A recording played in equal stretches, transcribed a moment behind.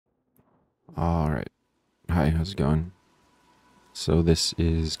Alright. Hi, how's it going? So this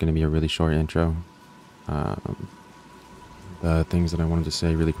is going to be a really short intro. The things that I wanted to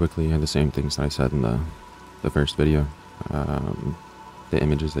say really quickly are the same things that I said in the first video. The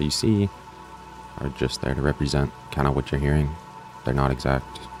images that you see are just there to represent kind of what you're hearing. They're not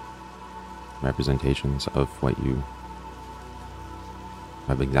exact representations of what you...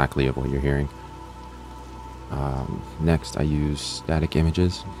 of exactly of what you're hearing. Next, I use static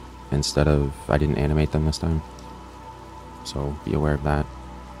images instead of... I didn't animate them this time. So be aware of that.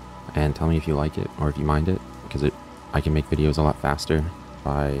 And tell me if you like it or if you mind it, because I can make videos a lot faster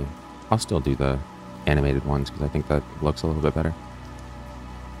by... I'll still do the animated ones because I think that looks a little bit better.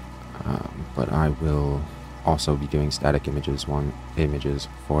 But I will also be doing static images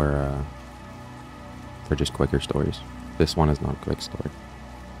for just quicker stories. This one is not a quick story,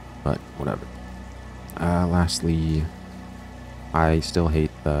 but whatever. Lastly, I still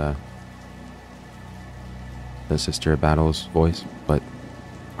hate the Sister of Battles voice, but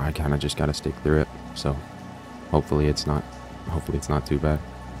I kind of just gotta stick through it. So hopefully it's not too bad.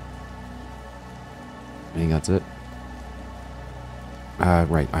 I think that's it.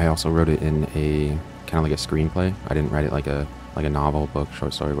 Right, I also wrote it in a kind of like a screenplay. I didn't write it like a novel, book,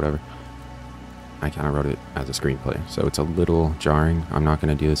 short story, whatever. I kind of wrote it as a screenplay, so it's a little jarring. I'm not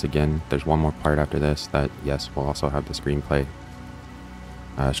going to do this again. There's one more part after this that, yes, will also have the screenplay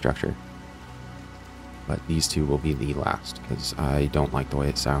structure. But these two will be the last, because I don't like the way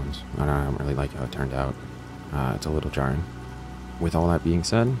it sounds, and I don't really like how it turned out. It's a little jarring. With all that being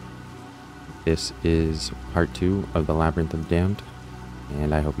said, this is part 2 of the Labyrinth of Damned,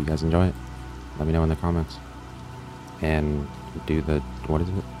 and I hope you guys enjoy it. Let me know in the comments. And do the, what is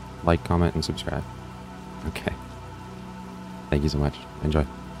it? Like, comment, and subscribe. Okay. Thank you so much. Enjoy.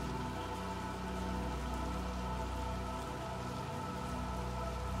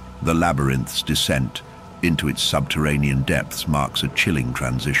 The labyrinth's descent into its subterranean depths marks a chilling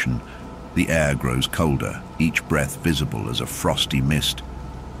transition. The air grows colder, each breath visible as a frosty mist.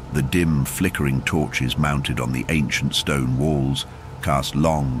 The dim, flickering torches mounted on the ancient stone walls cast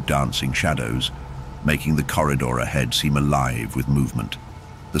long, dancing shadows, making the corridor ahead seem alive with movement.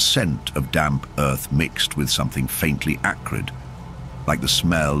 The scent of damp earth mixed with something faintly acrid, like the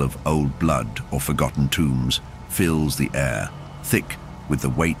smell of old blood or forgotten tombs, fills the air, thick with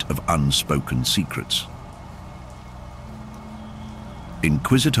the weight of unspoken secrets.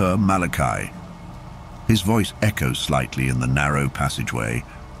 Inquisitor Malachi. His voice echoes slightly in the narrow passageway,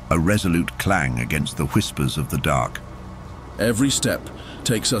 a resolute clang against the whispers of the dark. Every step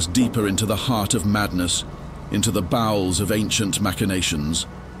takes us deeper into the heart of madness, into the bowels of ancient machinations.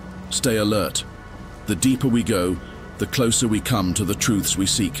 Stay alert. The deeper we go, the closer we come to the truths we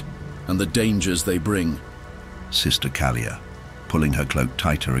seek and the dangers they bring. Sister Callia, pulling her cloak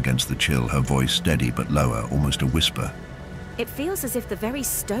tighter against the chill, her voice steady but lower, almost a whisper. It feels as if the very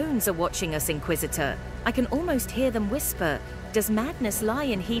stones are watching us, Inquisitor. I can almost hear them whisper. Does madness lie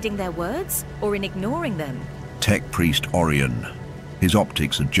in heeding their words or in ignoring them? Tech Priest Orion, his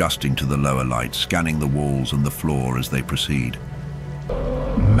optics adjusting to the lower light, scanning the walls and the floor as they proceed.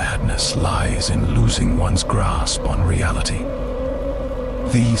 Madness lies in losing one's grasp on reality.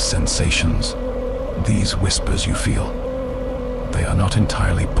 These sensations, these whispers you feel, they are not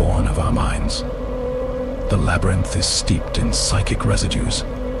entirely born of our minds. The labyrinth is steeped in psychic residues.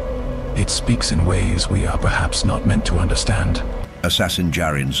 It speaks in ways we are perhaps not meant to understand. Assassin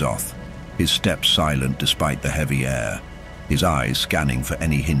Jarin Zoth, his steps silent despite the heavy air, his eyes scanning for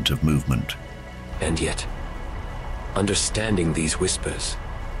any hint of movement. And yet, understanding these whispers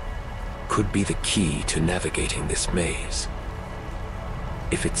could be the key to navigating this maze.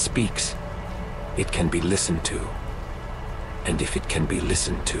 If it speaks, it can be listened to. And if it can be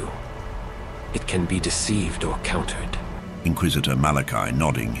listened to, it can be deceived or countered. Inquisitor Malachi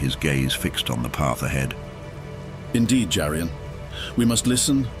nodding, his gaze fixed on the path ahead. Indeed, Jarian. We must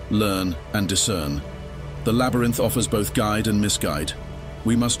listen, learn, and discern. The labyrinth offers both guide and misguide.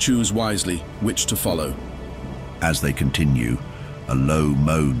 We must choose wisely which to follow. As they continue, a low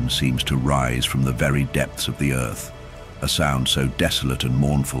moan seems to rise from the very depths of the earth, a sound so desolate and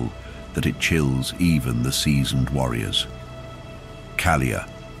mournful that it chills even the seasoned warriors. Callia,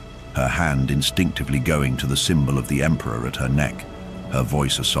 her hand instinctively going to the symbol of the Emperor at her neck, her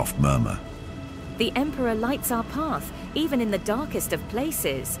voice a soft murmur. The Emperor lights our path, even in the darkest of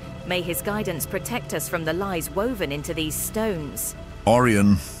places. May his guidance protect us from the lies woven into these stones.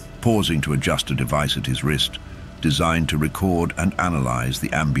 Orion, pausing to adjust a device at his wrist, designed to record and analyze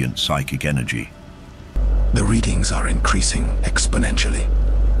the ambient psychic energy. The readings are increasing exponentially.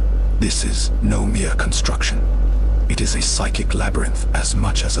 This is no mere construction. It is a psychic labyrinth as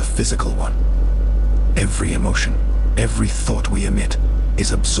much as a physical one. Every emotion, every thought we emit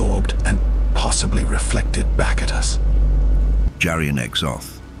is absorbed and possibly reflected back at us. Jarian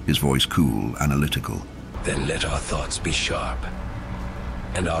Exoth, his voice cool, analytical. Then let our thoughts be sharp,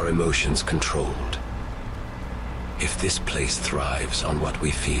 and our emotions controlled. If this place thrives on what we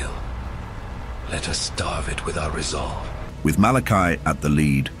feel, let us starve it with our resolve. With Malachi at the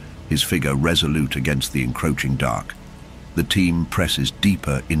lead, his figure resolute against the encroaching dark, the team presses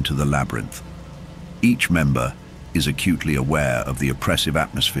deeper into the labyrinth. Each member is acutely aware of the oppressive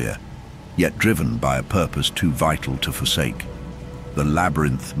atmosphere, yet driven by a purpose too vital to forsake. The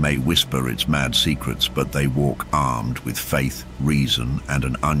labyrinth may whisper its mad secrets, but they walk armed with faith, reason, and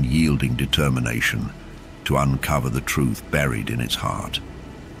an unyielding determination to uncover the truth buried in its heart.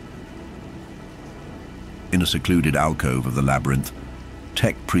 In a secluded alcove of the labyrinth,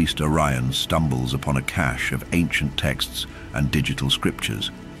 tech priest Orion stumbles upon a cache of ancient texts and digital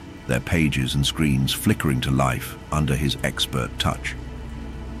scriptures, their pages and screens flickering to life under his expert touch.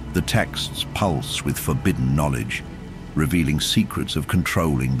 The texts pulse with forbidden knowledge, revealing secrets of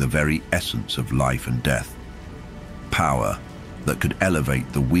controlling the very essence of life and death. Power that could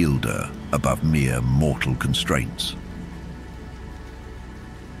elevate the wielder above mere mortal constraints.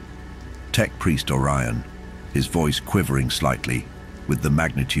 Tech priest Orion, his voice quivering slightly with the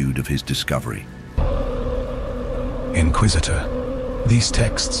magnitude of his discovery. Inquisitor, these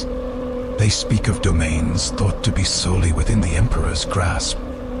texts, they speak of domains thought to be solely within the Emperor's grasp.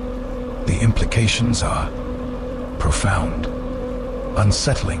 The implications are profound,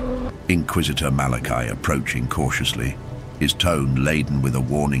 unsettling. Inquisitor Malachi approaching cautiously, his tone laden with a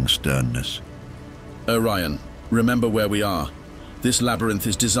warning sternness. Orion, remember where we are. This labyrinth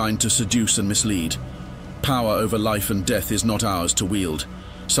is designed to seduce and mislead. Power over life and death is not ours to wield.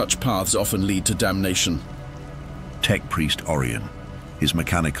 Such paths often lead to damnation. Tech priest Orion, his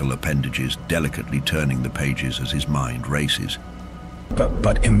mechanical appendages delicately turning the pages as his mind races.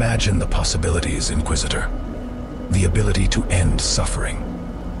 But imagine the possibilities, Inquisitor. The ability to end suffering,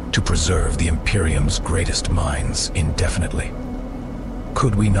 to preserve the Imperium's greatest minds indefinitely.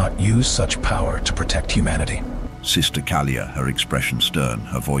 Could we not use such power to protect humanity? Sister Kalia, her expression stern,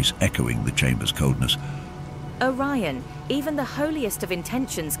 her voice echoing the chamber's coldness. Orion, even the holiest of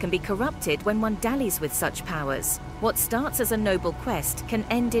intentions can be corrupted when one dallies with such powers. What starts as a noble quest can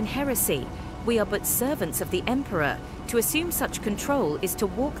end in heresy. We are but servants of the Emperor. To assume such control is to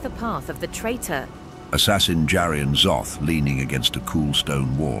walk the path of the traitor. Assassin Jarian Zoth leaning against a cool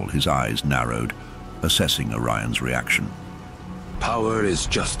stone wall, his eyes narrowed, assessing Orion's reaction. Power is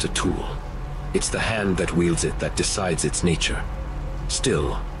just a tool. It's the hand that wields it that decides its nature.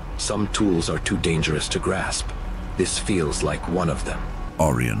 Still, some tools are too dangerous to grasp. This feels like one of them.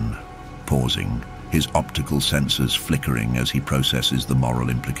 Orion, pausing, his optical sensors flickering as he processes the moral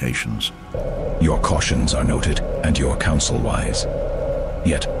implications. Your cautions are noted, and your counsel wise.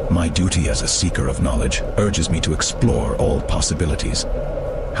 Yet, my duty as a seeker of knowledge urges me to explore all possibilities.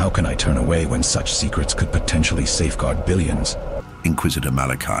 How can I turn away when such secrets could potentially safeguard billions? Inquisitor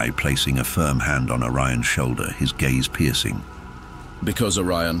Malachi placing a firm hand on Orion's shoulder, his gaze piercing. Because,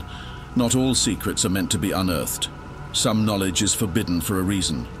 Orion, not all secrets are meant to be unearthed. Some knowledge is forbidden for a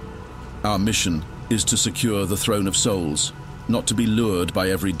reason. Our mission is to secure the throne of souls, not to be lured by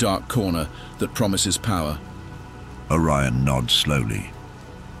every dark corner that promises power. Orion nods slowly,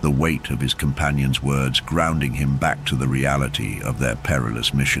 the weight of his companion's words grounding him back to the reality of their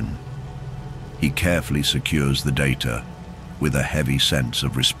perilous mission. He carefully secures the data with a heavy sense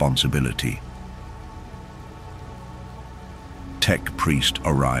of responsibility. Tech priest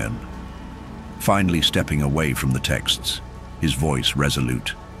Orion, finally stepping away from the texts, his voice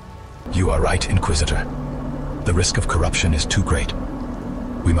resolute. You are right, Inquisitor. The risk of corruption is too great.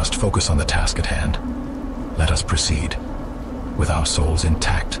 We must focus on the task at hand. Let us proceed, with our souls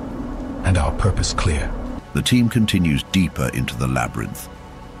intact and our purpose clear. The team continues deeper into the labyrinth,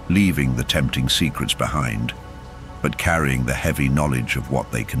 leaving the tempting secrets behind, but carrying the heavy knowledge of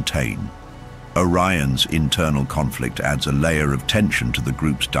what they contain. Orion's internal conflict adds a layer of tension to the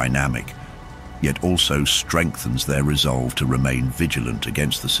group's dynamic, yet also strengthens their resolve to remain vigilant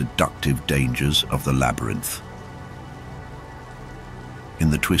against the seductive dangers of the labyrinth. In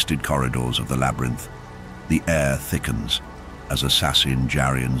the twisted corridors of the labyrinth, the air thickens as assassin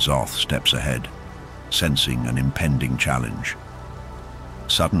Jarian Zoth steps ahead, sensing an impending challenge.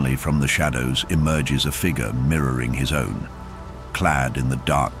 Suddenly from the shadows emerges a figure mirroring his own, clad in the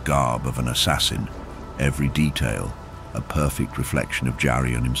dark garb of an assassin, every detail a perfect reflection of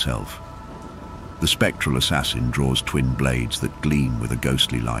Jarian himself. The spectral assassin draws twin blades that gleam with a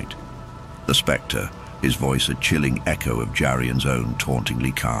ghostly light. The spectre, his voice a chilling echo of Jarian's own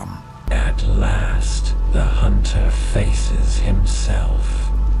tauntingly calm. At last, the hunter faces himself.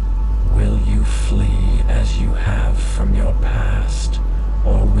 Will you flee as you have from your past,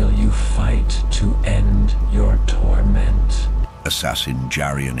 or will you fight to end your torment? Assassin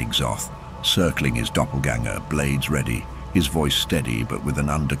Jarian Exoth, circling his doppelganger, blades ready, his voice steady but with an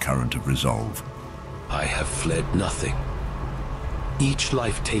undercurrent of resolve. I have fled nothing. Each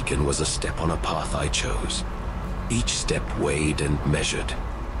life taken was a step on a path I chose. Each step weighed and measured.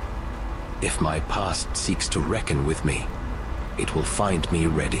 If my past seeks to reckon with me, it will find me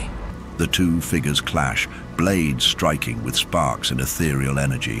ready. The two figures clash, blades striking with sparks and ethereal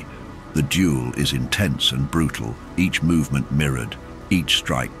energy. The duel is intense and brutal, each movement mirrored, each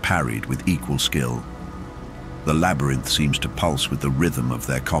strike parried with equal skill. The labyrinth seems to pulse with the rhythm of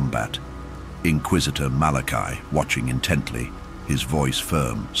their combat. Inquisitor Malachi, watching intently, his voice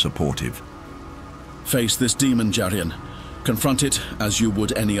firm, supportive. Face this demon, Jarian. Confront it as you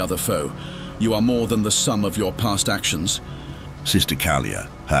would any other foe. You are more than the sum of your past actions. Sister Kalia,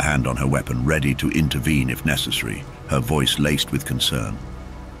 her hand on her weapon, ready to intervene if necessary, her voice laced with concern.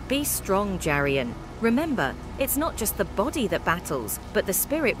 Be strong, Jarian. Remember, it's not just the body that battles, but the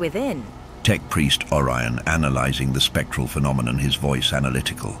spirit within. Tech Priest Orion analyzing the spectral phenomenon, his voice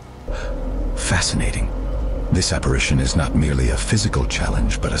analytical. Fascinating. This apparition is not merely a physical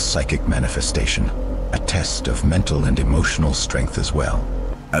challenge, but a psychic manifestation, a test of mental and emotional strength as well.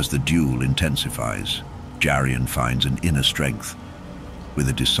 As the duel intensifies, Jarian finds an inner strength. With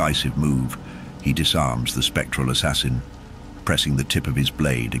a decisive move, he disarms the spectral assassin, pressing the tip of his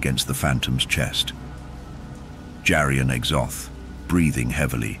blade against the phantom's chest. Jarian Exoth, breathing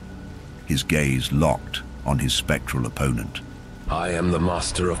heavily, his gaze locked on his spectral opponent. I am the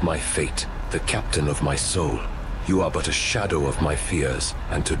master of my fate, the captain of my soul. You are but a shadow of my fears,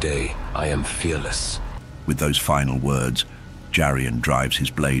 and today I am fearless. With those final words, Jarian drives his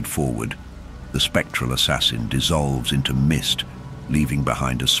blade forward. The spectral assassin dissolves into mist, leaving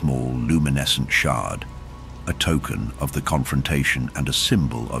behind a small, luminescent shard, a token of the confrontation and a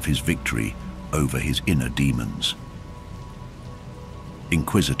symbol of his victory over his inner demons.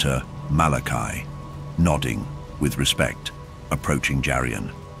 Inquisitor Malachi, nodding with respect, approaching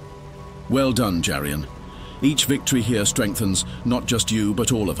Jarian. Well done, Jarian. Each victory here strengthens not just you,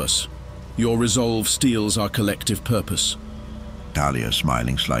 but all of us. Your resolve steels our collective purpose. Talia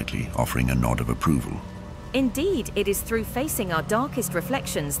smiling slightly, offering a nod of approval. Indeed, it is through facing our darkest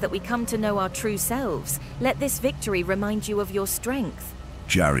reflections that we come to know our true selves. Let this victory remind you of your strength.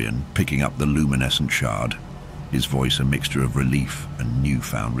 Jarian picking up the luminescent shard, his voice a mixture of relief and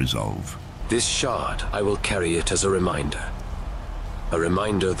newfound resolve. This shard, I will carry it as a reminder. A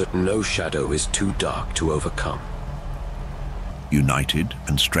reminder that no shadow is too dark to overcome. United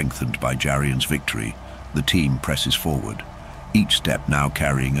and strengthened by Jarian's victory, the team presses forward, each step now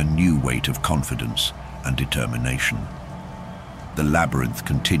carrying a new weight of confidence and determination. The labyrinth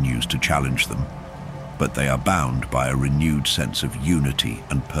continues to challenge them, but they are bound by a renewed sense of unity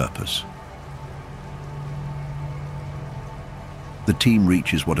and purpose. The team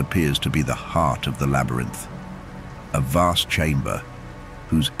reaches what appears to be the heart of the labyrinth, a vast chamber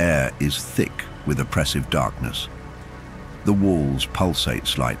whose air is thick with oppressive darkness. The walls pulsate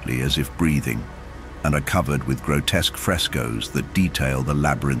slightly as if breathing, and are covered with grotesque frescoes that detail the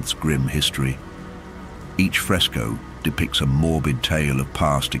labyrinth's grim history. Each fresco depicts a morbid tale of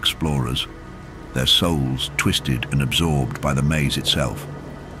past explorers, their souls twisted and absorbed by the maze itself.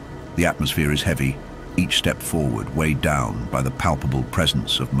 The atmosphere is heavy, each step forward weighed down by the palpable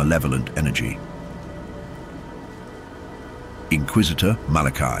presence of malevolent energy. Inquisitor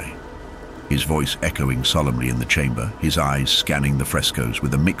Malachi, his voice echoing solemnly in the chamber, his eyes scanning the frescoes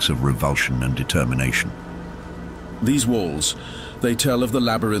with a mix of revulsion and determination. These walls, they tell of the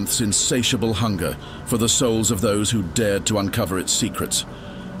labyrinth's insatiable hunger for the souls of those who dared to uncover its secrets.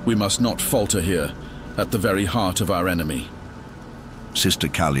 We must not falter here, at the very heart of our enemy. Sister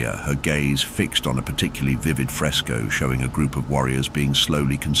Kalia, her gaze fixed on a particularly vivid fresco showing a group of warriors being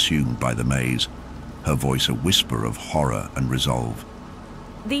slowly consumed by the maze, her voice a whisper of horror and resolve.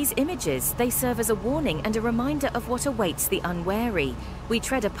 These images, they serve as a warning and a reminder of what awaits the unwary. We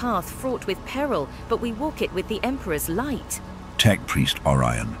tread a path fraught with peril, but we walk it with the Emperor's light. Tech Priest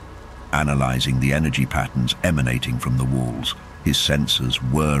Orion, analyzing the energy patterns emanating from the walls, his sensors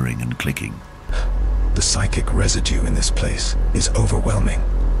whirring and clicking. The psychic residue in this place is overwhelming.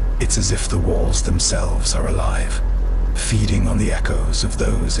 It's as if the walls themselves are alive, feeding on the echoes of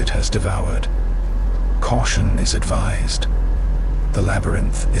those it has devoured. Caution is advised. The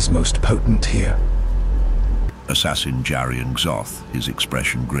labyrinth is most potent here. Assassin Jarian Exoth, his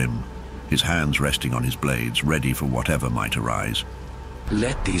expression grim, his hands resting on his blades, ready for whatever might arise.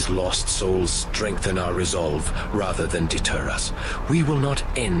 Let these lost souls strengthen our resolve rather than deter us. We will not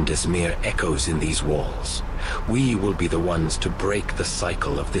end as mere echoes in these walls. We will be the ones to break the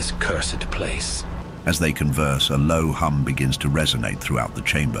cycle of this cursed place. As they converse, a low hum begins to resonate throughout the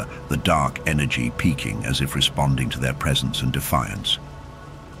chamber, the dark energy peaking as if responding to their presence and defiance.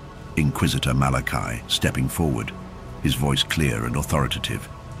 Inquisitor Malachi stepping forward, his voice clear and authoritative.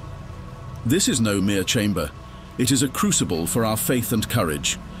 This is no mere chamber. It is a crucible for our faith and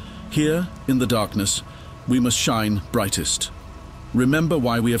courage. Here, in the darkness, we must shine brightest. Remember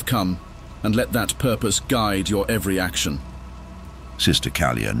why we have come, and let that purpose guide your every action. Sister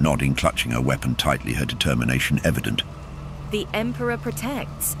Kalia nodding, clutching her weapon tightly, her determination evident. The Emperor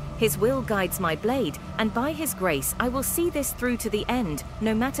protects. His will guides my blade, and by his grace I will see this through to the end,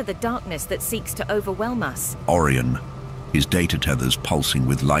 no matter the darkness that seeks to overwhelm us. Orion, his data tethers pulsing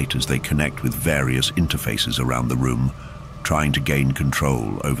with light as they connect with various interfaces around the room, trying to gain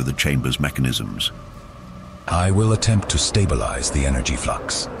control over the chamber's mechanisms. I will attempt to stabilize the energy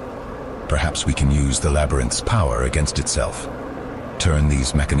flux. Perhaps we can use the Labyrinth's power against itself. Turn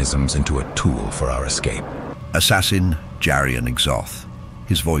these mechanisms into a tool for our escape. Assassin Jarian Exoth,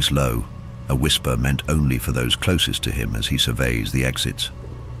 his voice low, a whisper meant only for those closest to him as he surveys the exits.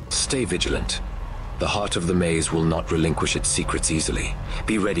 Stay vigilant. The heart of the maze will not relinquish its secrets easily.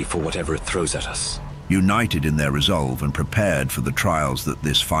 Be ready for whatever it throws at us. United in their resolve and prepared for the trials that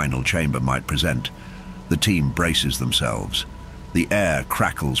this final chamber might present, the team braces themselves. The air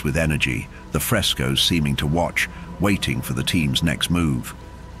crackles with energy, the frescoes seeming to watch, waiting for the team's next move.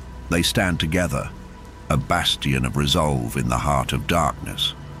 They stand together, a bastion of resolve in the heart of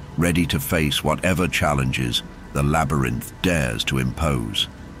darkness, ready to face whatever challenges the Labyrinth dares to impose.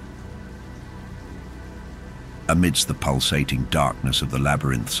 Amidst the pulsating darkness of the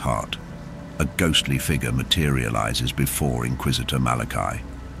Labyrinth's heart, a ghostly figure materializes before Inquisitor Malachi.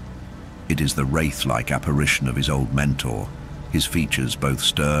 It is the wraith-like apparition of his old mentor, his features both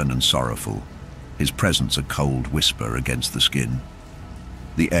stern and sorrowful, his presence a cold whisper against the skin.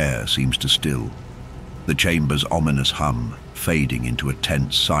 The air seems to still, the chamber's ominous hum fading into a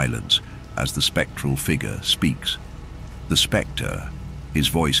tense silence as the spectral figure speaks. The spectre, his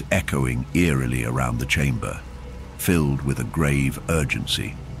voice echoing eerily around the chamber, filled with a grave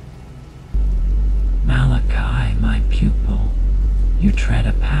urgency. Malachi, my pupil, you tread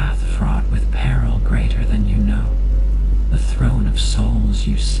a path fraught with peril greater than you know. The throne of souls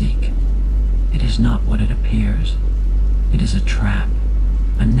you seek. It is not what it appears. It is a trap,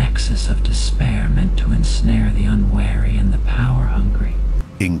 a nexus of despair meant to ensnare the unwary and the power-hungry.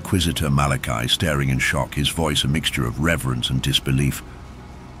 Inquisitor Malachi staring in shock, his voice a mixture of reverence and disbelief.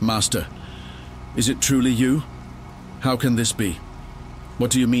 Master, is it truly you? How can this be? What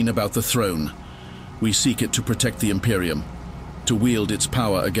do you mean about the throne? We seek it to protect the Imperium, to wield its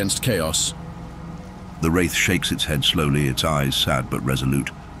power against chaos. The wraith shakes its head slowly, its eyes sad but resolute.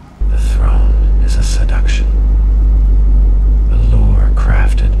 The throne is a seduction. A lure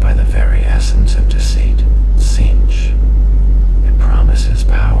crafted by the very essence of deceit. Cinch. It promises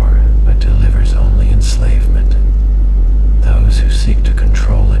power, but delivers only enslavement. Those who seek to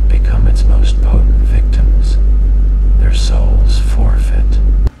control it become its most potent victims. Their souls forfeit.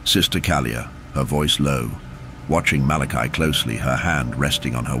 Sister Kalia, her voice low, watching Malachi closely, her hand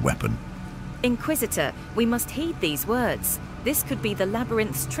resting on her weapon. Inquisitor, we must heed these words. This could be the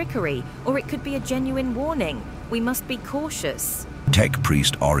Labyrinth's trickery, or it could be a genuine warning. We must be cautious. Tech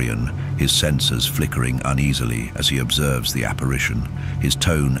Priest Orion, his senses flickering uneasily as he observes the apparition, his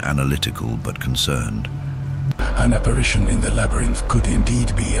tone analytical but concerned. An apparition in the Labyrinth could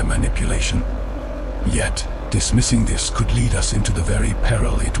indeed be a manipulation. Yet, dismissing this could lead us into the very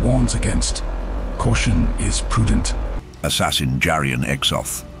peril it warns against. Caution is prudent. Assassin Jarian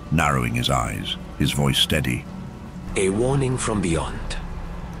Exoth, narrowing his eyes, his voice steady. A warning from beyond,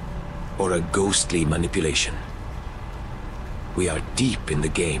 or a ghostly manipulation. We are deep in the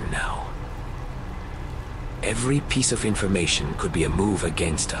game now. Every piece of information could be a move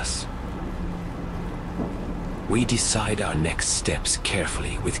against us. We decide our next steps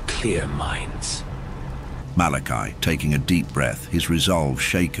carefully with clear minds. Malachi, taking a deep breath, his resolve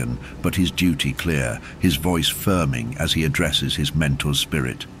shaken, but his duty clear, his voice firming as he addresses his mentor's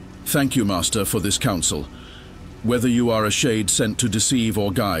spirit. Thank you, Master, for this counsel. Whether you are a shade sent to deceive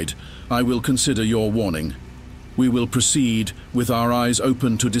or guide, I will consider your warning. We will proceed with our eyes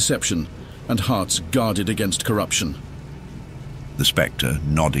open to deception and hearts guarded against corruption. The spectre,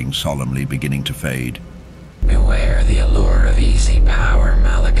 nodding solemnly, beginning to fade. Beware the allure of easy power,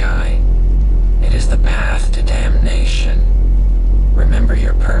 Malachi. It is the path to damnation. Remember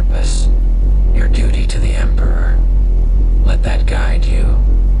your purpose, your duty to the Emperor. Let that guide you,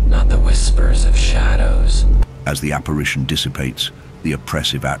 not the whispers of shadows. As the apparition dissipates, the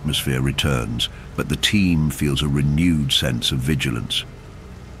oppressive atmosphere returns, but the team feels a renewed sense of vigilance.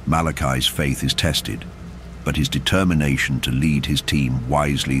 Malachi's faith is tested, but his determination to lead his team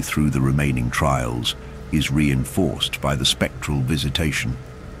wisely through the remaining trials is reinforced by the spectral visitation.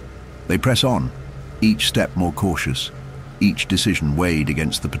 They press on, each step more cautious, each decision weighed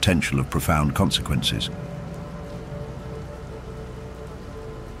against the potential of profound consequences.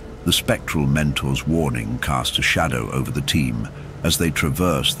 The spectral mentor's warning casts a shadow over the team as they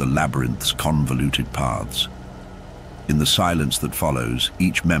traverse the labyrinth's convoluted paths. In the silence that follows,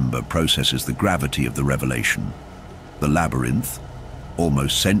 each member processes the gravity of the revelation. The labyrinth,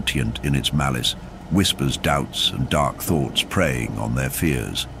 almost sentient in its malice, whispers doubts and dark thoughts preying on their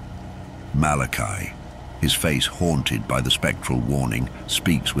fears. Malachi, his face haunted by the spectral warning,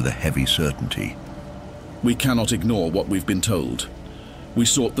 speaks with a heavy certainty. We cannot ignore what we've been told. We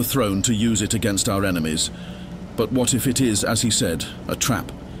sought the throne to use it against our enemies. But what if it is, as he said, a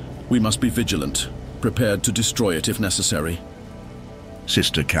trap? We must be vigilant, prepared to destroy it if necessary.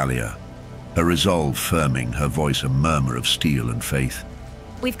 Sister Kalia, her resolve firming, her voice a murmur of steel and faith.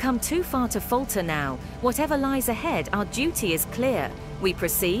 We've come too far to falter now. Whatever lies ahead, our duty is clear. We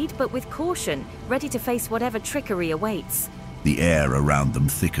proceed, but with caution, ready to face whatever trickery awaits. The air around them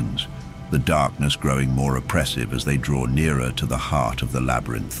thickens, the darkness growing more oppressive as they draw nearer to the heart of the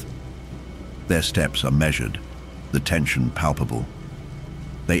labyrinth. Their steps are measured, the tension palpable.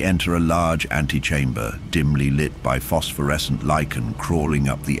 They enter a large antechamber, dimly lit by phosphorescent lichen crawling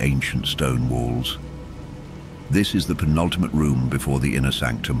up the ancient stone walls. This is the penultimate room before the inner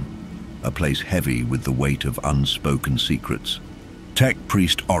sanctum, a place heavy with the weight of unspoken secrets. Tech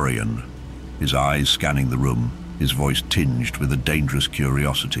Priest Orion, his eyes scanning the room, his voice tinged with a dangerous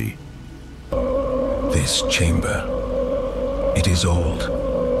curiosity. This chamber, it is old,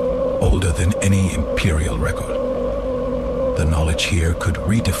 older than any Imperial record. The knowledge here could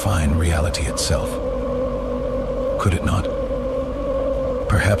redefine reality itself. Could it not?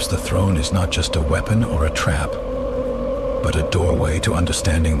 Perhaps the throne is not just a weapon or a trap, but a doorway to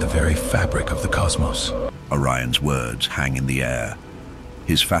understanding the very fabric of the cosmos. Orion's words hang in the air,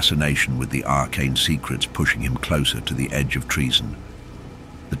 his fascination with the arcane secrets pushing him closer to the edge of treason.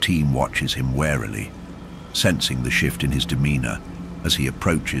 The team watches him warily, sensing the shift in his demeanor as he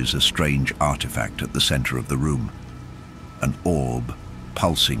approaches a strange artifact at the center of the room. An orb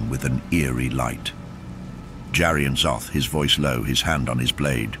pulsing with an eerie light. Jarian Zoth, his voice low, his hand on his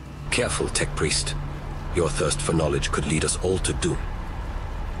blade. Careful, Tech Priest. Your thirst for knowledge could lead us all to doom.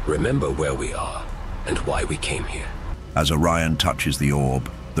 Remember where we are and why we came here. As Orion touches the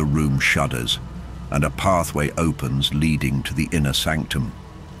orb, the room shudders, and a pathway opens leading to the inner sanctum.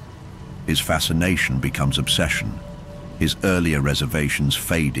 His fascination becomes obsession, his earlier reservations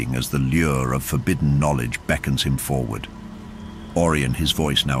fading as the lure of forbidden knowledge beckons him forward. Orion, his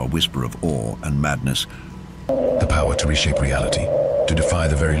voice now a whisper of awe and madness. The power to reshape reality, to defy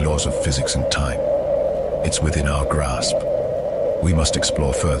the very laws of physics and time. It's within our grasp. We must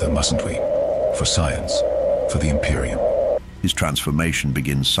explore further, mustn't we? For science, for the Imperium. His transformation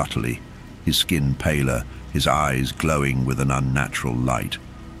begins subtly, his skin paler, his eyes glowing with an unnatural light.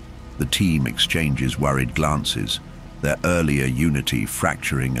 The team exchanges worried glances, their earlier unity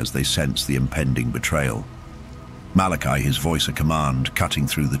fracturing as they sense the impending betrayal. Malachi, his voice a command, cutting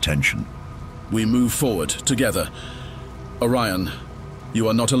through the tension. We move forward, together. Orion, you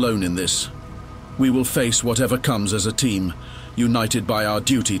are not alone in this. We will face whatever comes as a team, united by our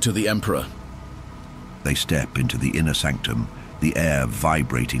duty to the Emperor. They step into the inner sanctum, the air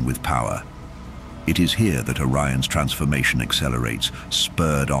vibrating with power. It is here that Orion's transformation accelerates,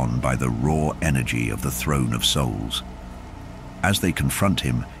 spurred on by the raw energy of the Throne of Souls. As they confront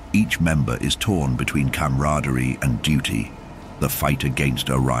him, each member is torn between camaraderie and duty, the fight against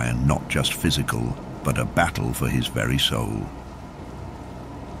Orion not just physical, but a battle for his very soul.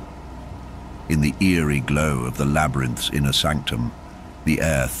 In the eerie glow of the labyrinth's inner sanctum, the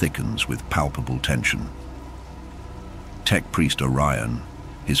air thickens with palpable tension. Tech Priest Orion,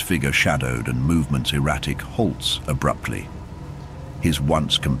 his figure shadowed and movements erratic, halts abruptly. His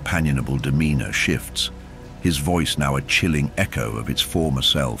once companionable demeanor shifts, his voice now a chilling echo of its former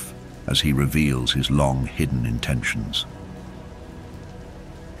self as he reveals his long-hidden intentions.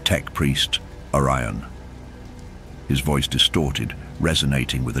 Tech Priest Orion, his voice distorted,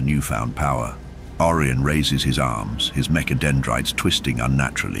 resonating with a newfound power. Orion raises his arms, his mechadendrites twisting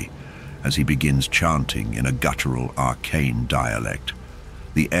unnaturally, as he begins chanting in a guttural, arcane dialect.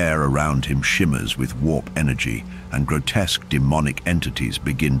 The air around him shimmers with warp energy, and grotesque demonic entities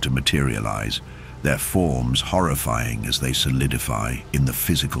begin to materialize, their forms horrifying as they solidify in the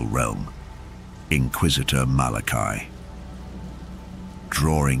physical realm. Inquisitor Malachi.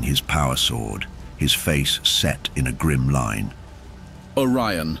 Drawing his power sword, his face set in a grim line.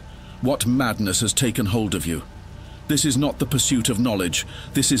 Orion, what madness has taken hold of you? This is not the pursuit of knowledge,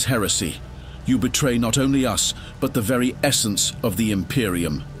 this is heresy. You betray not only us, but the very essence of the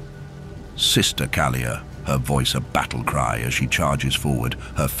Imperium. Sister Callia, her voice a battle cry as she charges forward,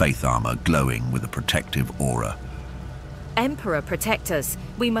 her faith armor glowing with a protective aura. Emperor, protect us.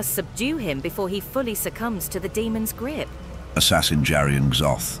 We must subdue him before he fully succumbs to the demon's grip. Assassin Jarian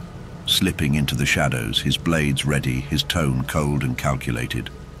Xoth, slipping into the shadows, his blades ready, his tone cold and calculated.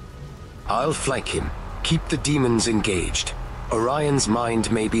 I'll flank him. Keep the demons engaged. Orion's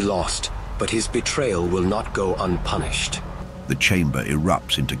mind may be lost, but his betrayal will not go unpunished. The chamber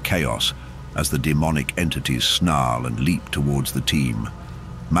erupts into chaos as the demonic entities snarl and leap towards the team.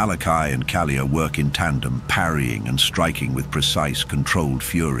 Malachi and Callia work in tandem, parrying and striking with precise, controlled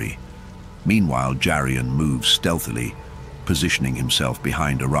fury. Meanwhile, Jarian moves stealthily, positioning himself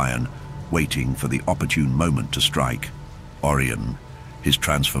behind Orion, waiting for the opportune moment to strike. Orion, his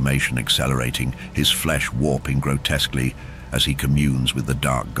transformation accelerating, his flesh warping grotesquely as he communes with the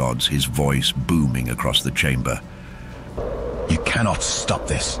dark gods, his voice booming across the chamber. You cannot stop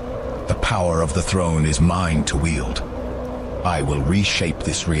this. The power of the throne is mine to wield. I will reshape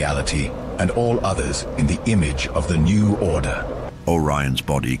this reality and all others in the image of the new order. Orion's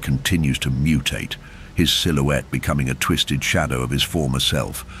body continues to mutate, his silhouette becoming a twisted shadow of his former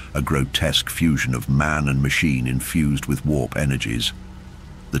self, a grotesque fusion of man and machine infused with warp energies.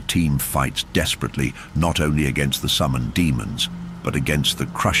 The team fights desperately, not only against the summoned demons, but against the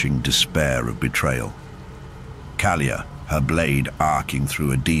crushing despair of betrayal. Callia, her blade arcing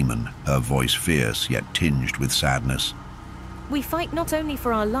through a demon, her voice fierce yet tinged with sadness. We fight not only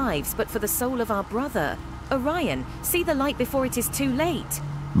for our lives, but for the soul of our brother. Orion, see the light before it is too late.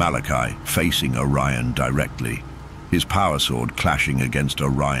 Malachi, facing Orion directly, his power sword clashing against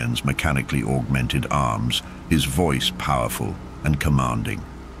Orion's mechanically augmented arms, his voice powerful and commanding.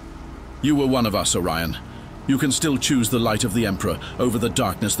 You were one of us, Orion. You can still choose the light of the Emperor over the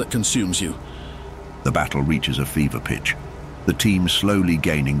darkness that consumes you. The battle reaches a fever pitch, the team slowly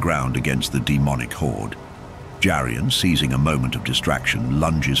gaining ground against the demonic horde. Jarian, seizing a moment of distraction,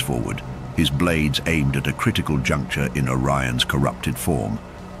 lunges forward, his blades aimed at a critical juncture in Orion's corrupted form,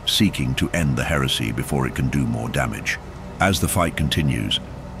 seeking to end the heresy before it can do more damage. As the fight continues,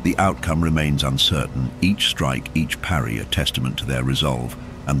 the outcome remains uncertain, each strike, each parry a testament to their resolve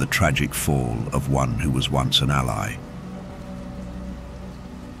and the tragic fall of one who was once an ally.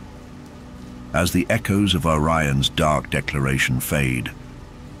 As the echoes of Orion's dark declaration fade,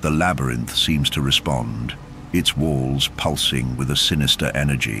 the Labyrinth seems to respond, its walls pulsing with a sinister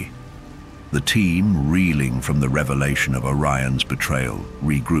energy. The team, reeling from the revelation of Orion's betrayal,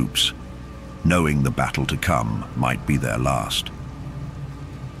 regroups, knowing the battle to come might be their last.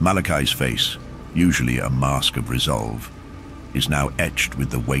 Malachi's face, usually a mask of resolve, is now etched with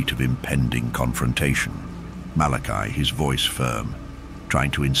the weight of impending confrontation. Malachi, his voice firm,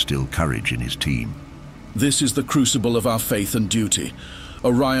 trying to instill courage in his team. This is the crucible of our faith and duty.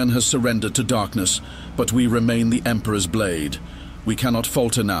 Orion has surrendered to darkness, but we remain the Emperor's blade. We cannot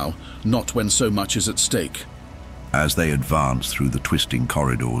falter now, not when so much is at stake. As they advance through the twisting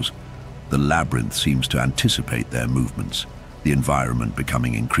corridors, the Labyrinth seems to anticipate their movements, the environment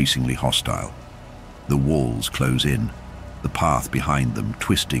becoming increasingly hostile. The walls close in, the path behind them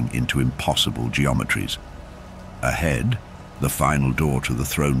twisting into impossible geometries. Ahead, the final door to the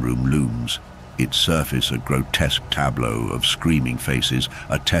throne room looms, its surface a grotesque tableau of screaming faces,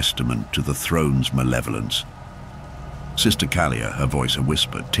 a testament to the throne's malevolence. Sister Callia, her voice a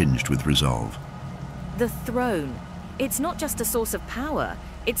whisper tinged with resolve. The throne. It's not just a source of power,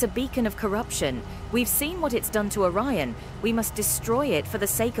 it's a beacon of corruption. We've seen what it's done to Orion. We must destroy it for the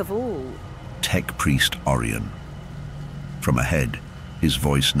sake of all. Tech Priest Orion. From ahead, his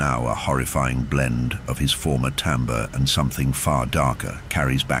voice now a horrifying blend of his former timbre and something far darker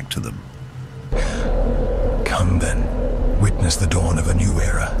carries back to them. Come then, witness the dawn of a new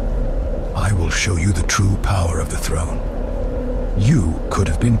era. I will show you the true power of the throne. You could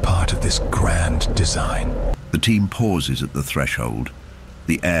have been part of this grand design. The team pauses at the threshold,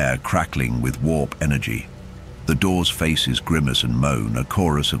 the air crackling with warp energy. The door's faces grimace and moan, a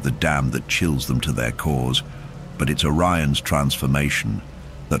chorus of the damned that chills them to their cores, but it's Orion's transformation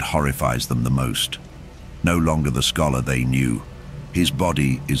that horrifies them the most. No longer the scholar they knew. His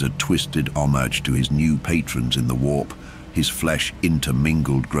body is a twisted homage to his new patrons in the warp, his flesh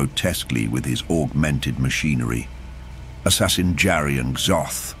intermingled grotesquely with his augmented machinery. Assassin Jarian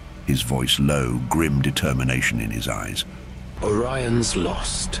Xoth, his voice low, grim determination in his eyes. Orion's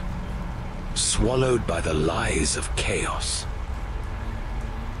lost, swallowed by the lies of chaos.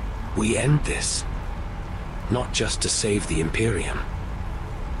 We end this, not just to save the Imperium,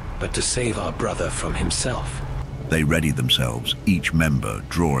 but to save our brother from himself. They ready themselves, each member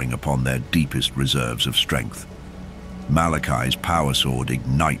drawing upon their deepest reserves of strength. Malachi's power sword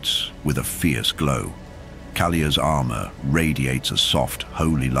ignites with a fierce glow. Kalia's armor radiates a soft,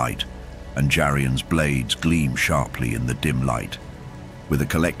 holy light, and Jarian's blades gleam sharply in the dim light. With a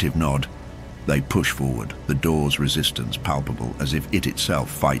collective nod, they push forward, the door's resistance palpable as if it itself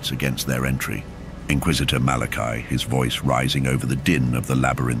fights against their entry. Inquisitor Malachi, his voice rising over the din of the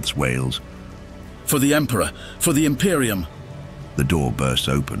labyrinth's wails. For the Emperor! For the Imperium! The door bursts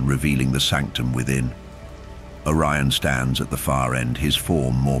open, revealing the sanctum within. Orion stands at the far end, his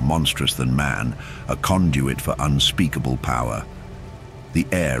form more monstrous than man, a conduit for unspeakable power. The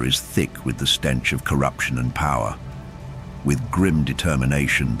air is thick with the stench of corruption and power. With grim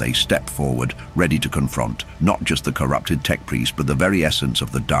determination, they step forward, ready to confront not just the corrupted tech priest, but the very essence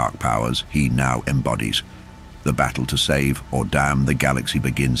of the dark powers he now embodies. The battle to save or damn the galaxy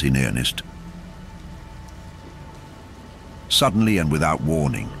begins in earnest. Suddenly and without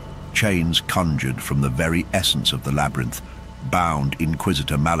warning, chains conjured from the very essence of the labyrinth bound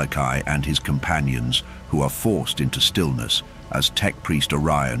Inquisitor Malachi and his companions, who are forced into stillness as tech priest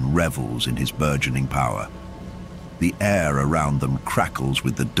Orion revels in his burgeoning power. The air around them crackles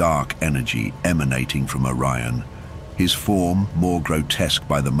with the dark energy emanating from Orion, his form more grotesque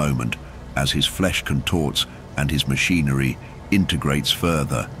by the moment as his flesh contorts and his machinery integrates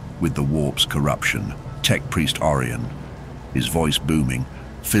further with the warp's corruption. Tech priest Orion, his voice booming,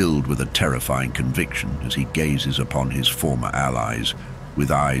 filled with a terrifying conviction as he gazes upon his former allies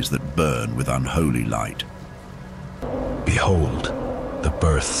with eyes that burn with unholy light. Behold, the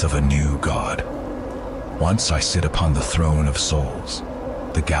births of a new god. Once I sit upon the throne of souls,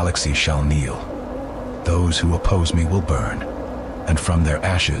 the galaxy shall kneel. Those who oppose me will burn, and from their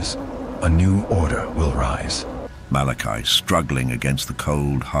ashes, a new order will rise. Malachi struggling against the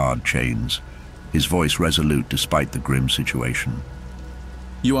cold, hard chains, his voice resolute despite the grim situation.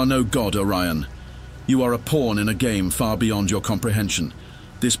 You are no god, Orion. You are a pawn in a game far beyond your comprehension.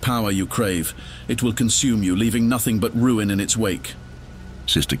 This power you crave, it will consume you, leaving nothing but ruin in its wake.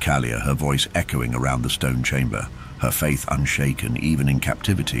 Sister Kalia, her voice echoing around the stone chamber, her faith unshaken even in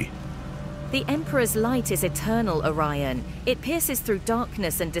captivity. The Emperor's light is eternal, Orion. It pierces through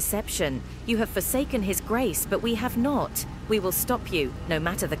darkness and deception. You have forsaken his grace, but we have not. We will stop you, no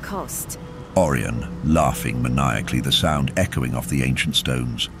matter the cost. Orion, laughing maniacally, the sound echoing off the ancient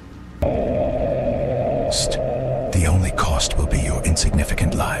stones. The only cost will be your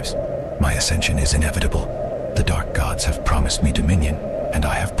insignificant lives. My ascension is inevitable. The dark gods have promised me dominion, and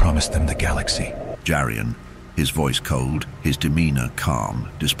I have promised them the galaxy. Jarian, his voice cold, his demeanor calm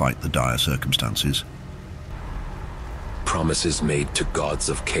despite the dire circumstances. Promises made to gods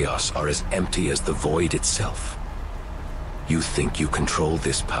of chaos are as empty as the void itself. You think you control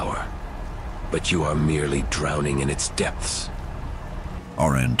this power, but you are merely drowning in its depths.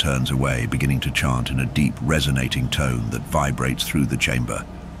 Orion turns away, beginning to chant in a deep, resonating tone that vibrates through the chamber,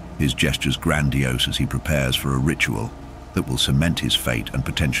 his gestures grandiose as he prepares for a ritual that will cement his fate and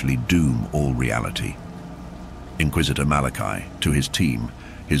potentially doom all reality. Inquisitor Malachi, to his team,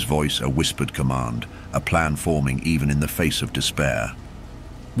 his voice a whispered command, a plan forming even in the face of despair.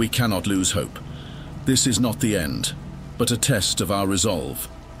 We cannot lose hope. This is not the end, but a test of our resolve.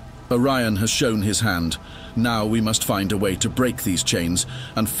 Orion has shown his hand. Now we must find a way to break these chains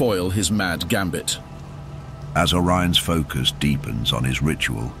and foil his mad gambit. As Orion's focus deepens on his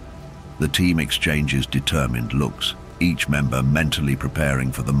ritual, the team exchanges determined looks, each member mentally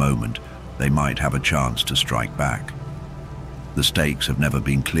preparing for the moment they might have a chance to strike back. The stakes have never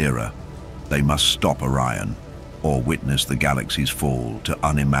been clearer. They must stop Orion or witness the galaxy's fall to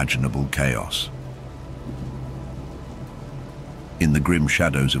unimaginable chaos. In the grim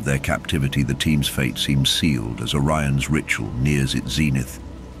shadows of their captivity, the team's fate seems sealed as Orion's ritual nears its zenith.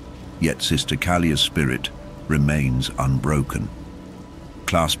 Yet Sister Kalia's spirit remains unbroken.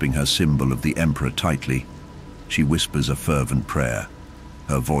 Clasping her symbol of the Emperor tightly, she whispers a fervent prayer,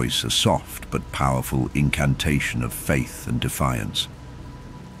 her voice a soft but powerful incantation of faith and defiance.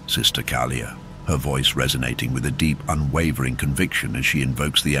 Sister Kalia, her voice resonating with a deep, unwavering conviction as she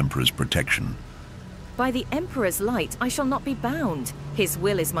invokes the Emperor's protection. By the Emperor's light, I shall not be bound. His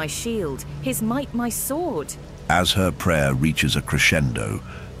will is my shield, his might my sword. As her prayer reaches a crescendo,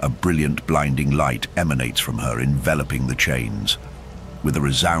 a brilliant blinding light emanates from her, enveloping the chains. With a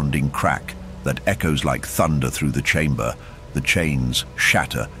resounding crack that echoes like thunder through the chamber, the chains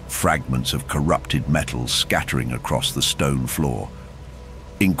shatter, fragments of corrupted metal scattering across the stone floor.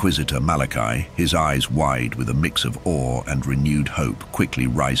 Inquisitor Malachi, his eyes wide with a mix of awe and renewed hope, quickly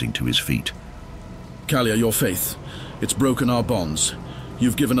rising to his feet. Kalia, your faith. It's broken our bonds.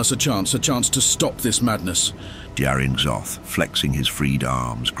 You've given us a chance to stop this madness. Jarian Zoth, flexing his freed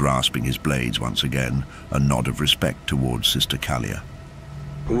arms, grasping his blades once again, a nod of respect towards Sister Kalia.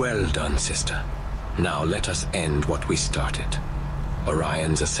 Well done, sister. Now let us end what we started.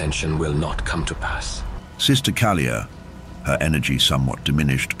 Orion's ascension will not come to pass. Sister Kalia, her energy somewhat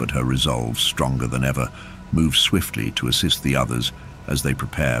diminished but her resolve stronger than ever, moves swiftly to assist the others as they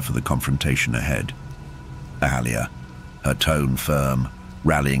prepare for the confrontation ahead. Ahalia, her tone firm,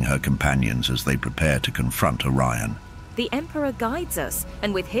 rallying her companions as they prepare to confront Orion. The Emperor guides us,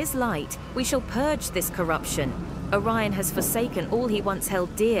 and with his light, we shall purge this corruption. Orion has forsaken all he once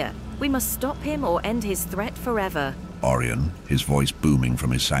held dear. We must stop him or end his threat forever. Orion, his voice booming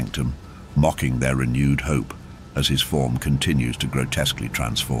from his sanctum, mocking their renewed hope as his form continues to grotesquely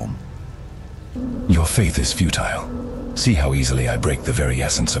transform. Your faith is futile. See how easily I break the very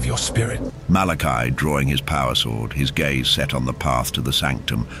essence of your spirit. Malachi, drawing his power sword, his gaze set on the path to the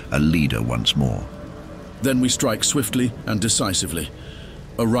sanctum, a leader once more. Then we strike swiftly and decisively.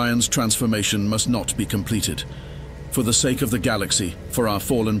 Orion's transformation must not be completed. For the sake of the galaxy, for our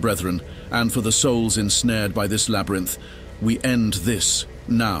fallen brethren, and for the souls ensnared by this labyrinth, we end this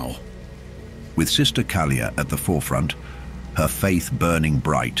now. With Sister Kalia at the forefront, her faith burning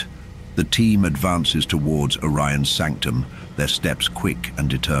bright, the team advances towards Orion's sanctum, their steps quick and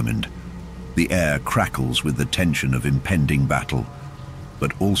determined. The air crackles with the tension of impending battle,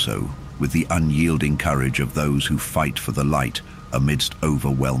 but also with the unyielding courage of those who fight for the light amidst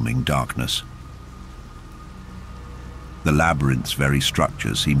overwhelming darkness. The labyrinth's very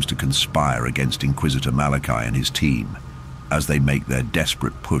structure seems to conspire against Inquisitor Malachi and his team as they make their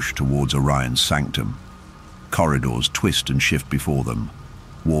desperate push towards Orion's sanctum. Corridors twist and shift before them,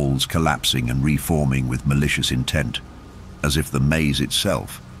 walls collapsing and reforming with malicious intent, as if the maze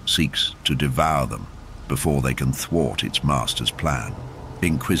itself seeks to devour them before they can thwart its master's plan.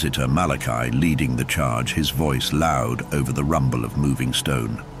 Inquisitor Malachi leading the charge, his voice loud over the rumble of moving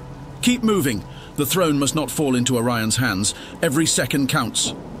stone. Keep moving! The throne must not fall into Orion's hands. Every second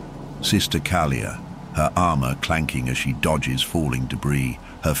counts. Sister Kalia, her armor clanking as she dodges falling debris,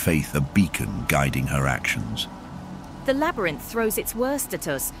 her faith a beacon guiding her actions. The labyrinth throws its worst at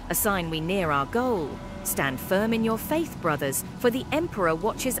us, a sign we near our goal. Stand firm in your faith, brothers, for the Emperor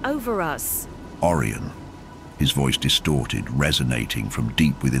watches over us. Orion, his voice distorted, resonating from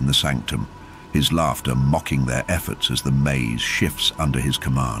deep within the sanctum, his laughter mocking their efforts as the maze shifts under his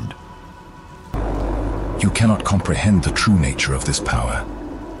command. You cannot comprehend the true nature of this power.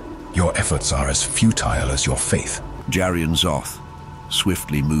 Your efforts are as futile as your faith. Jarian Zoth,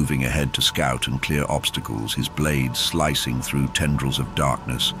 swiftly moving ahead to scout and clear obstacles, his blade slicing through tendrils of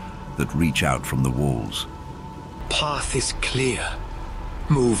darkness that reach out from the walls. Path is clear.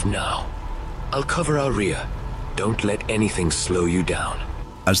 Move now. I'll cover our rear. Don't let anything slow you down.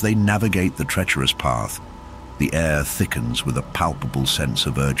 As they navigate the treacherous path, the air thickens with a palpable sense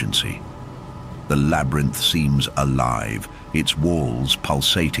of urgency. The labyrinth seems alive, its walls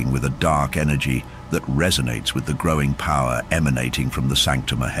pulsating with a dark energy that resonates with the growing power emanating from the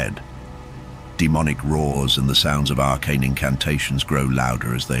sanctum ahead. Demonic roars and the sounds of arcane incantations grow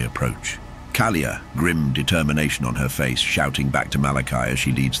louder as they approach. Kalia, grim determination on her face, shouting back to Malachi as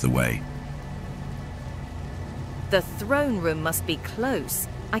she leads the way. The throne room must be close.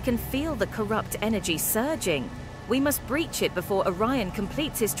 I can feel the corrupt energy surging. We must breach it before Orion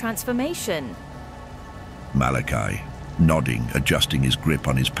completes his transformation. Malachi, nodding, adjusting his grip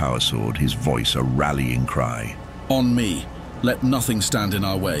on his power sword, his voice a rallying cry. On me. Let nothing stand in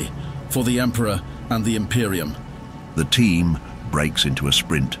our way. For the Emperor and the Imperium. The team breaks into a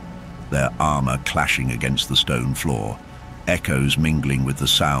sprint, their armor clashing against the stone floor, echoes mingling with the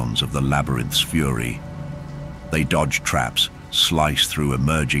sounds of the labyrinth's fury. They dodge traps, slice through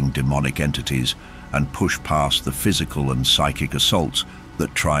emerging demonic entities, and push past the physical and psychic assaults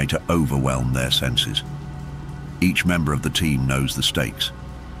that try to overwhelm their senses. Each member of the team knows the stakes.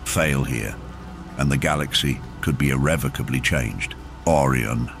 Fail here, and the galaxy could be irrevocably changed.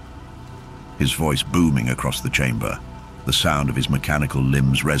 Orion, his voice booming across the chamber, the sound of his mechanical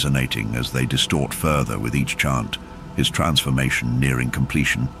limbs resonating as they distort further with each chant, his transformation nearing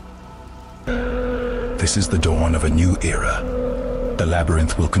completion. This is the dawn of a new era. The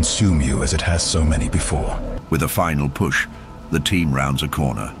labyrinth will consume you as it has so many before. With a final push, the team rounds a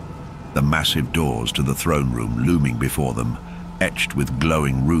corner. The massive doors to the throne room looming before them, etched with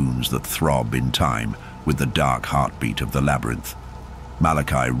glowing runes that throb in time with the dark heartbeat of the labyrinth.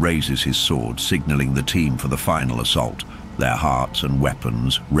 Malachi raises his sword, signaling the team for the final assault, their hearts and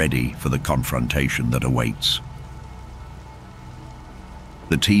weapons ready for the confrontation that awaits.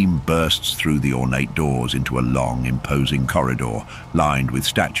 The team bursts through the ornate doors into a long, imposing corridor lined with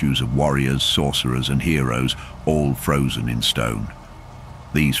statues of warriors, sorcerers, and heroes, all frozen in stone.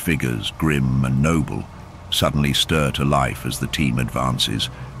 These figures, grim and noble, suddenly stir to life as the team advances,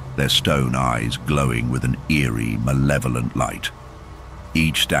 their stone eyes glowing with an eerie, malevolent light.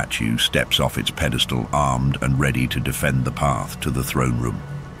 Each statue steps off its pedestal, armed and ready to defend the path to the throne room.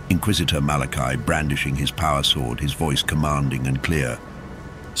 Inquisitor Malachi brandishing his power sword, his voice commanding and clear.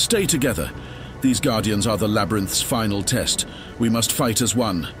 Stay together. These guardians are the Labyrinth's final test. We must fight as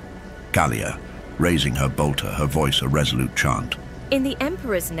one. Kalia, raising her bolter, her voice a resolute chant. In the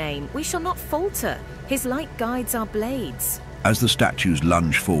Emperor's name, we shall not falter. His light guides our blades. As the statues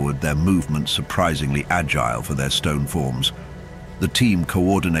lunge forward, their movements surprisingly agile for their stone forms, the team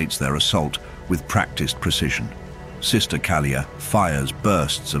coordinates their assault with practiced precision. Sister Kalia fires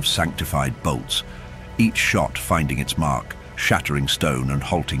bursts of sanctified bolts, each shot finding its mark, shattering stone and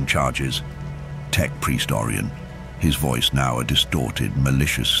halting charges. Tech Priest Orion, his voice now a distorted,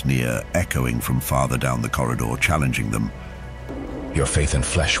 malicious sneer echoing from farther down the corridor, challenging them. Your faith in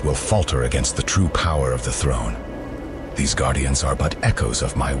flesh will falter against the true power of the throne. These guardians are but echoes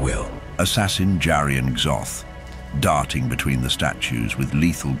of my will. Assassin Jarian Xoth, darting between the statues with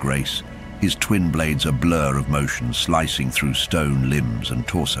lethal grace, his twin blades a blur of motion slicing through stone limbs and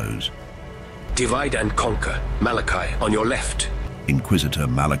torsos. Divide and conquer. Malachi, on your left. Inquisitor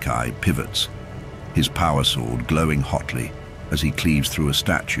Malachi pivots, his power sword glowing hotly as he cleaves through a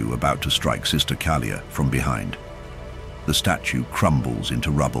statue about to strike Sister Kalia from behind. The statue crumbles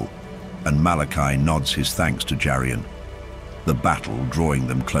into rubble, and Malachi nods his thanks to Jarian, the battle drawing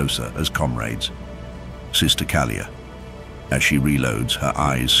them closer as comrades. Sister Kalia, as she reloads, her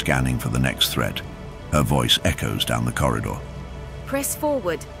eyes scanning for the next threat, her voice echoes down the corridor. Press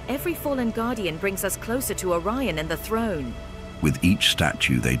forward. Every fallen guardian brings us closer to Orion and the throne. With each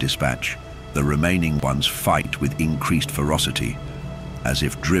statue they dispatch, the remaining ones fight with increased ferocity, as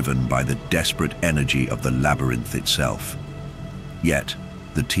if driven by the desperate energy of the labyrinth itself. Yet,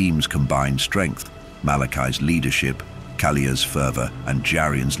 the team's combined strength, Malachi's leadership, Kalia's fervor, and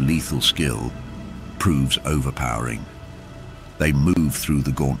Jarian's lethal skill, proves overpowering. They move through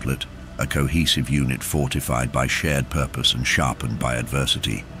the gauntlet, a cohesive unit fortified by shared purpose and sharpened by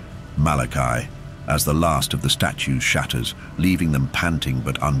adversity. Malachi, as the last of the statues shatters, leaving them panting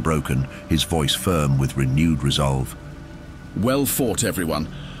but unbroken, his voice firm with renewed resolve. Well fought, everyone.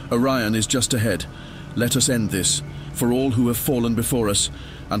 Orion is just ahead. Let us end this, for all who have fallen before us,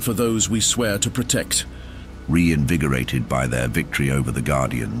 and for those we swear to protect. Reinvigorated by their victory over the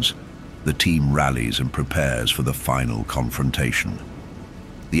Guardians, the team rallies and prepares for the final confrontation.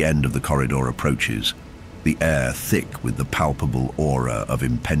 The end of the corridor approaches, the air thick with the palpable aura of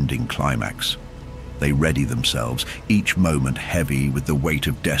impending climax. They ready themselves, each moment heavy with the weight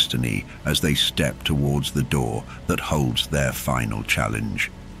of destiny as they step towards the door that holds their final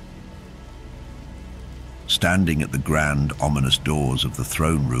challenge. Standing at the grand, ominous doors of the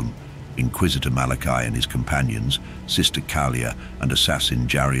throne room, Inquisitor Malachi and his companions, Sister Kalia and Assassin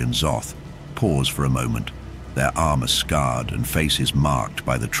Jarian Xoth, pause for a moment, their armor scarred and faces marked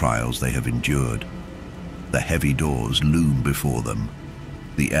by the trials they have endured. The heavy doors loom before them,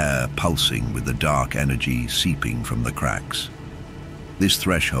 the air pulsing with the dark energy seeping from the cracks. This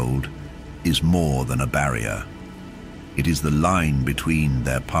threshold is more than a barrier. It is the line between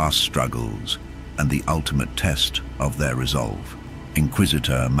their past struggles and the ultimate test of their resolve.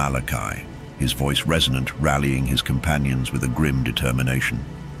 Inquisitor Malachi, his voice resonant, rallying his companions with a grim determination.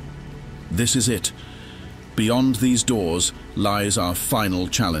 This is it. Beyond these doors lies our final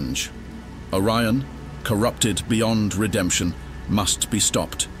challenge. Orion, corrupted beyond redemption, must be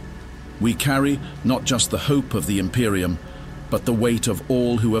stopped. We carry not just the hope of the Imperium, but the weight of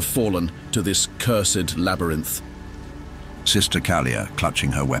all who have fallen to this cursed labyrinth. Sister Kalia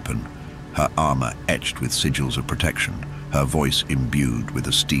clutching her weapon, her armor etched with sigils of protection, her voice imbued with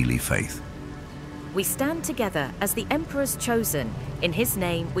a steely faith. We stand together as the Emperor's chosen. In his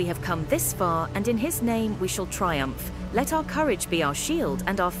name we have come this far, and in his name we shall triumph. Let our courage be our shield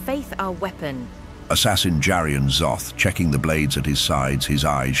and our faith our weapon. Assassin Jarian Xoth, checking the blades at his sides, his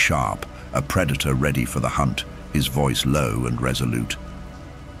eyes sharp, a predator ready for the hunt, his voice low and resolute.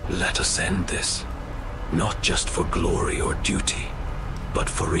 Let us end this, not just for glory or duty, but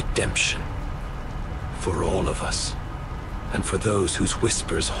for redemption. For all of us, and for those whose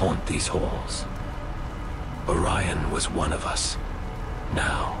whispers haunt these halls. Orion was one of us.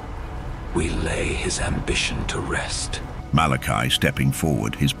 Now, we lay his ambition to rest. Malachi stepping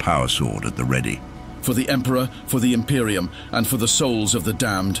forward, his power sword at the ready. For the Emperor, for the Imperium, and for the souls of the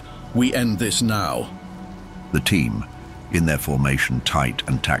damned, we end this now. The team, in their formation tight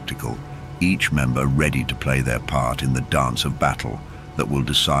and tactical, each member ready to play their part in the dance of battle that will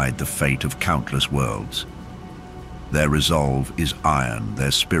decide the fate of countless worlds. Their resolve is iron,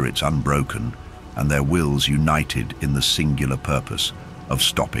 their spirits unbroken, and their wills united in the singular purpose of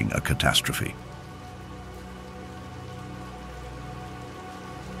stopping a catastrophe.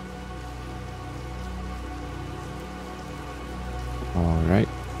 Alright,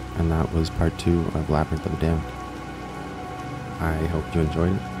 and that was part 2 of Labyrinth of the Damned. I hope you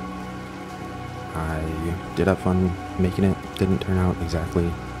enjoyed it. I did have fun making it. Didn't turn out exactly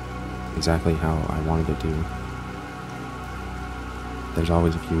how I wanted it to. There's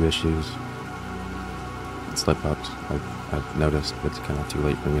always a few issues, slip-ups, I've noticed, but it's kind of too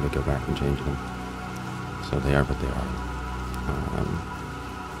late for me to go back and change them. So they are what they are.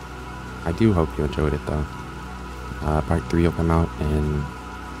 I do hope you enjoyed it though. Part 3 will come out in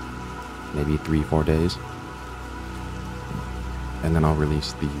maybe 3-4 days. And then I'll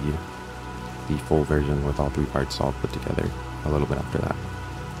release the full version with all 3 parts all put together a little bit after that.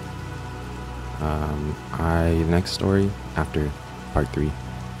 The next story after part 3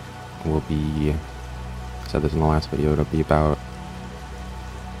 will be, I said this in the last video, it'll be about,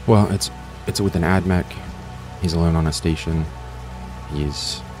 well, it's with an AdMech. He's alone on a station.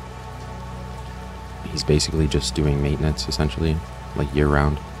 He's basically just doing maintenance, essentially, like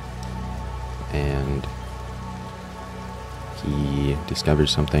year-round. And he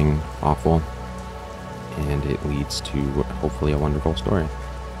discovers something awful, and it leads to hopefully a wonderful story.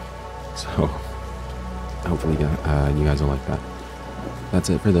 So hopefully you guys will like that. That's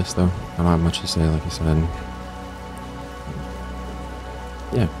it for this, though. I don't have much to say, like I said.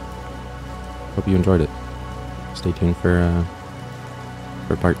 Yeah. Hope you enjoyed it. Stay tuned for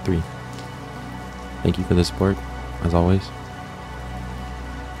part 3. Thank you for the support, as always.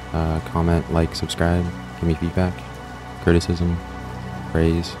 Comment, like, subscribe, give me feedback, criticism,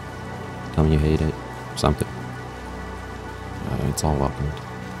 praise, tell me you hate it, something. It's all welcomed.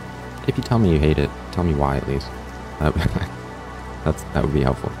 If you tell me you hate it, tell me why at least. That would be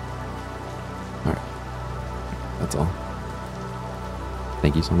helpful. Alright. That's all.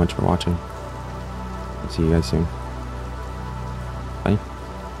 Thank you so much for watching. I'll see you guys soon.